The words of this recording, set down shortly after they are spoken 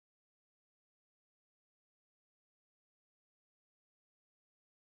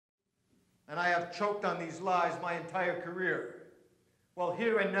And I have choked on these lies my entire career. Well,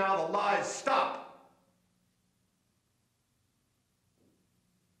 here and now, the lies stop.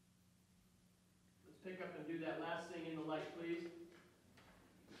 Let's pick up and do that last thing in the light, please.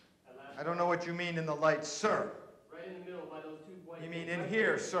 I don't know what you mean in the light, sir. Right in the middle by those two white... You mean in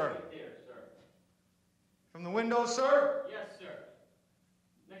here, sir? Right there, sir. From the window, sir? Yes, sir.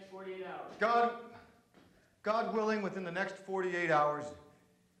 Next 48 hours. God willing, within the next 48 hours,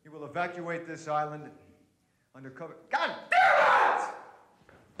 you will evacuate this island under cover. God damn it!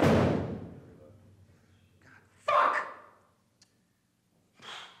 God, fuck!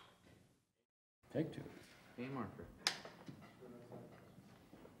 Take two. A marker.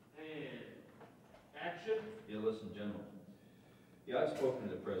 And action. Yeah, listen, General. Yeah, I've spoken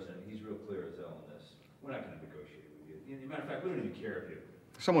to the president. He's real clear as hell on this. We're not going to negotiate with you. As a matter of fact, we don't even care if you...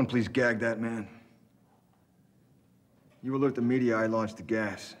 Someone please gag that man. You alert the media, I launched the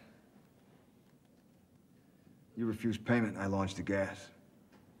gas. You refuse payment, I launched the gas.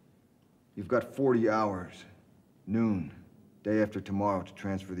 You've got 40 hours, noon, day after tomorrow, to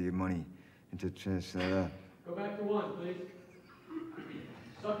transfer the money into... Go back to one, please.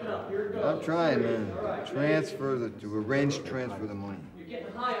 Suck it up, here it goes. I'm trying, man. Right, To arrange transfer the money. You're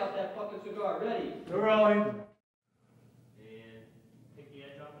getting high off that fucking cigar. Ready? You're rolling. And take the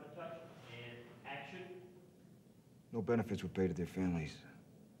edge off in a touch. And action. No benefits were paid to their families.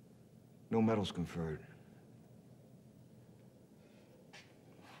 No medals conferred.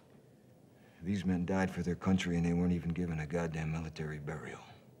 These men died for their country and they weren't even given a goddamn military burial.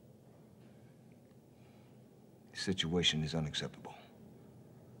 The situation is unacceptable.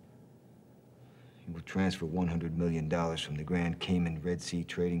 You will transfer $100 million from the Grand Cayman Red Sea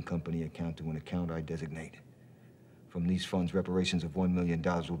Trading Company account to an account I designate. From these funds, reparations of $1 million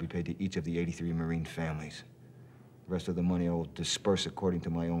will be paid to each of the 83 Marine families. The rest of the money I will disperse according to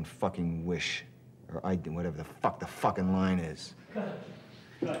my own fucking wish. Or whatever the fuck the fucking line is. Cut.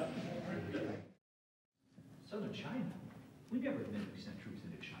 Southern China? We never admitted we sent troops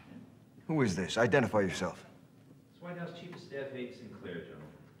into China. Who is this? Identify yourself. It's White House Chief of Staff Hayden Sinclair, General.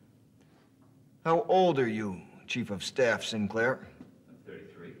 How old are you, Chief of Staff Sinclair? I'm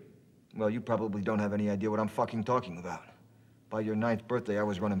 33. Well, you probably don't have any idea what I'm fucking talking about. By your 9th birthday, I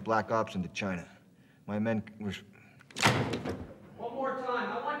was running black ops into China. My men were... One more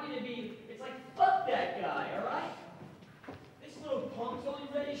time. I want you to be... It's like, fuck that guy, all right? This little punk's only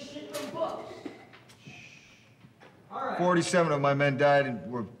read his shit from books. All right. 47 of my men died and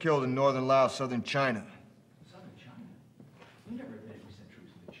were killed in northern Laos, southern China. Southern China? We never admitted we sent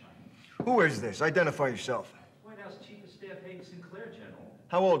troops into China. Who is this? Identify yourself. White House Chief of Staff Hayden Sinclair, General.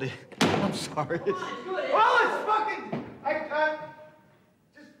 How old are you? I'm sorry. Come on, it's good. Well, it's fucking...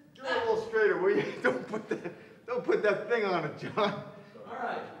 Just do it a little straighter, will you? Don't put that thing on it, John. All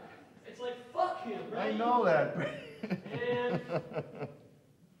right. It's like, fuck him, right? I know that. And...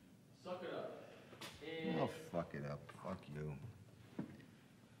 Suck it up. And... Oh, fuck it up. Fuck you.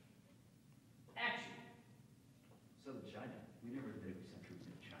 Action. Southern China? We never admitted we sent troops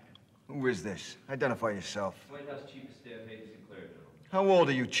into China. Who is this? Identify yourself. White House Chief of Staff Hayden Sinclair, General. How old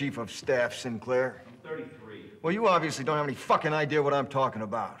are you, Chief of Staff Sinclair? I'm 33. Well, you obviously don't have any fucking idea what I'm talking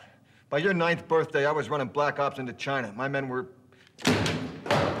about. By your 9th birthday, I was running black ops into China. My men were... Right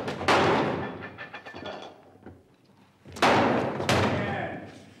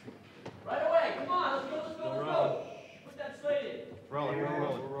away. Come on. Let's go. Put that slate in. Rolling.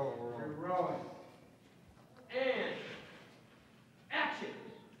 And... Action.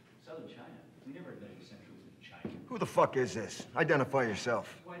 Southern China? We never admitted we sent troops into China. Who the fuck is this? Identify yourself.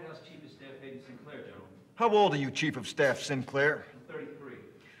 White House Chief of Staff Hayden Sinclair, General. How old are you, Chief of Staff Sinclair? I'm 33.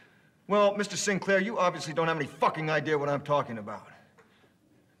 Well, Mr. Sinclair, you obviously don't have any fucking idea what I'm talking about.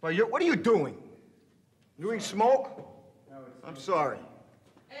 Well, what are you doing? Doing smoke? No, it's... I'm sorry.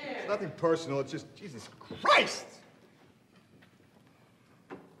 It's nothing personal, it's just, Jesus Christ!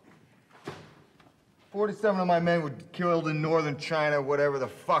 47 of my men were killed in northern China, whatever the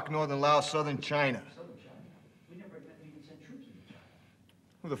fuck, northern Laos, southern China. Southern China? We never admitted we even sent troops into China.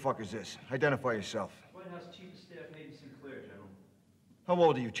 Who the fuck is this? Identify yourself. White House Chief of Staff Hayden Sinclair, General. How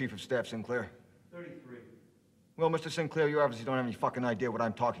old are you, Chief of Staff Sinclair? 33. Well, Mr. Sinclair, you obviously don't have any fucking idea what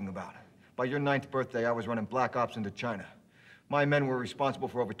I'm talking about. By your 9th birthday, I was running black ops into China. My men were responsible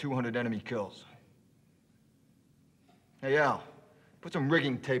for over 200 enemy kills. Hey, Al, put some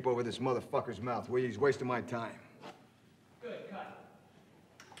rigging tape over this motherfucker's mouth, will you? He's wasting my time. Good.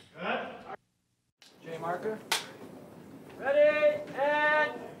 Cut. J marker. Ready,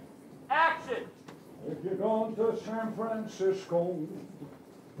 and action! If you're going to San Francisco,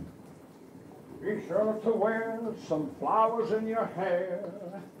 be sure to wear some flowers in your hair.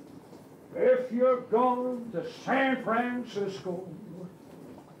 If you're going to San Francisco,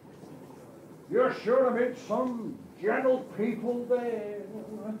 you're sure to meet some gentle people there.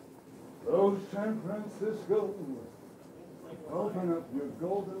 Oh, San Francisco, open up your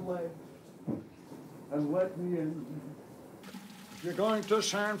golden legs and let me in. If you're going to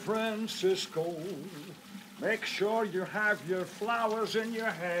San Francisco, make sure you have your flowers in your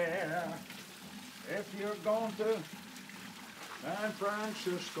hair. If you're going to San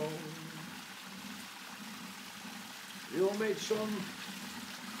Francisco, you'll meet some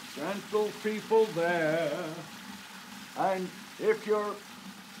gentle people there. And if you're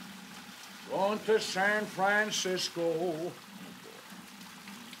going to San Francisco,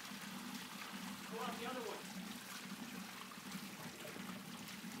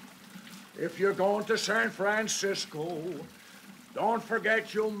 if you're going to San Francisco, don't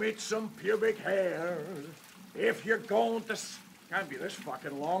forget you'll meet some pubic hair. If you're going to... Can't be this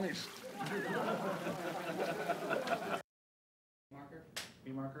fucking long. It's... Marker?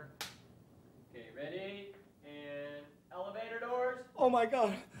 B marker? Okay, ready? And elevator doors. Oh my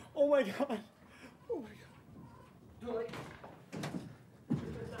God! Oh my God! Oh my God!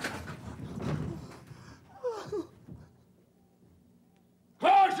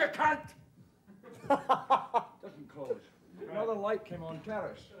 Close, you cunt! Doesn't close. Another light came on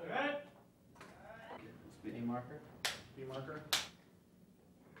terrace. B marker? B marker?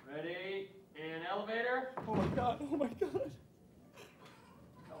 Ready? And elevator. Oh my God! Oh my God!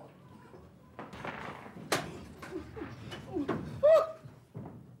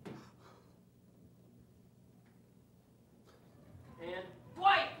 And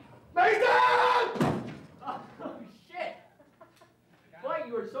Dwight! Nathan! Oh, shit! Dwight,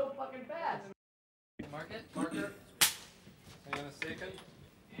 you were so fucking fast. Mark it. Marker. Hang on a second.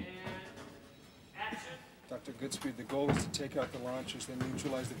 And action. Dr. Goodspeed, the goal is to take out the launchers, then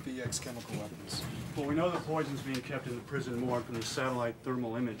neutralize the VX chemical weapons. Well, we know the poison's being kept in the prison morgue from the satellite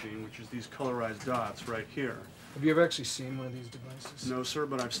thermal imaging, which is these colorized dots right here. Have you ever actually seen one of these devices? No, sir,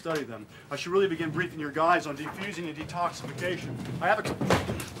 but I've studied them. I should really begin briefing your guys on defusing and detoxification. I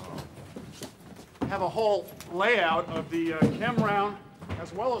have a whole layout of the chem round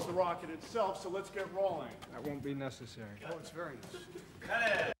as well as the rocket itself, so let's get rolling. That won't be necessary. Oh, it's very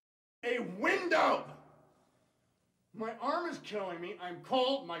nice. A window! My arm is killing me, I'm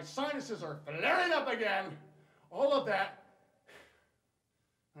cold, my sinuses are flaring up again. All of that.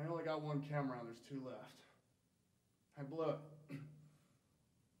 I only got one camera and there's two left. I blew it.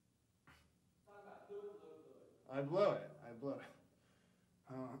 I blew it.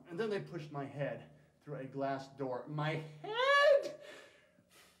 And then they pushed my head through a glass door. My head!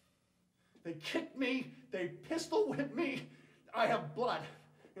 They kicked me, they pistol whipped me. I have blood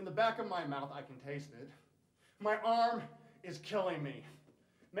in the back of my mouth, I can taste it. My arm is killing me.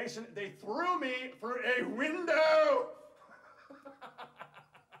 Mason, they threw me through a window!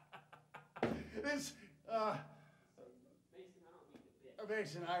 This,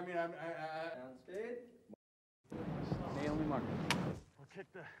 Mason, I mean, Down speed. Nail me marker. I'll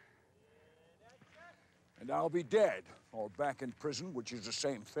kick the... And I'll be dead, or back in prison, which is the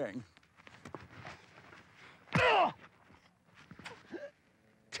same thing.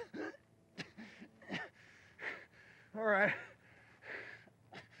 All right.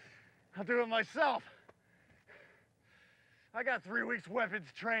 I'll do it myself. I got 3 weeks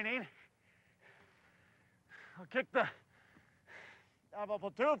weapons training. I'll kick the... I have a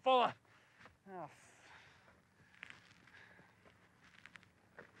platoon full of... Oh.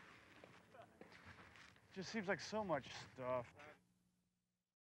 Just seems like so much stuff.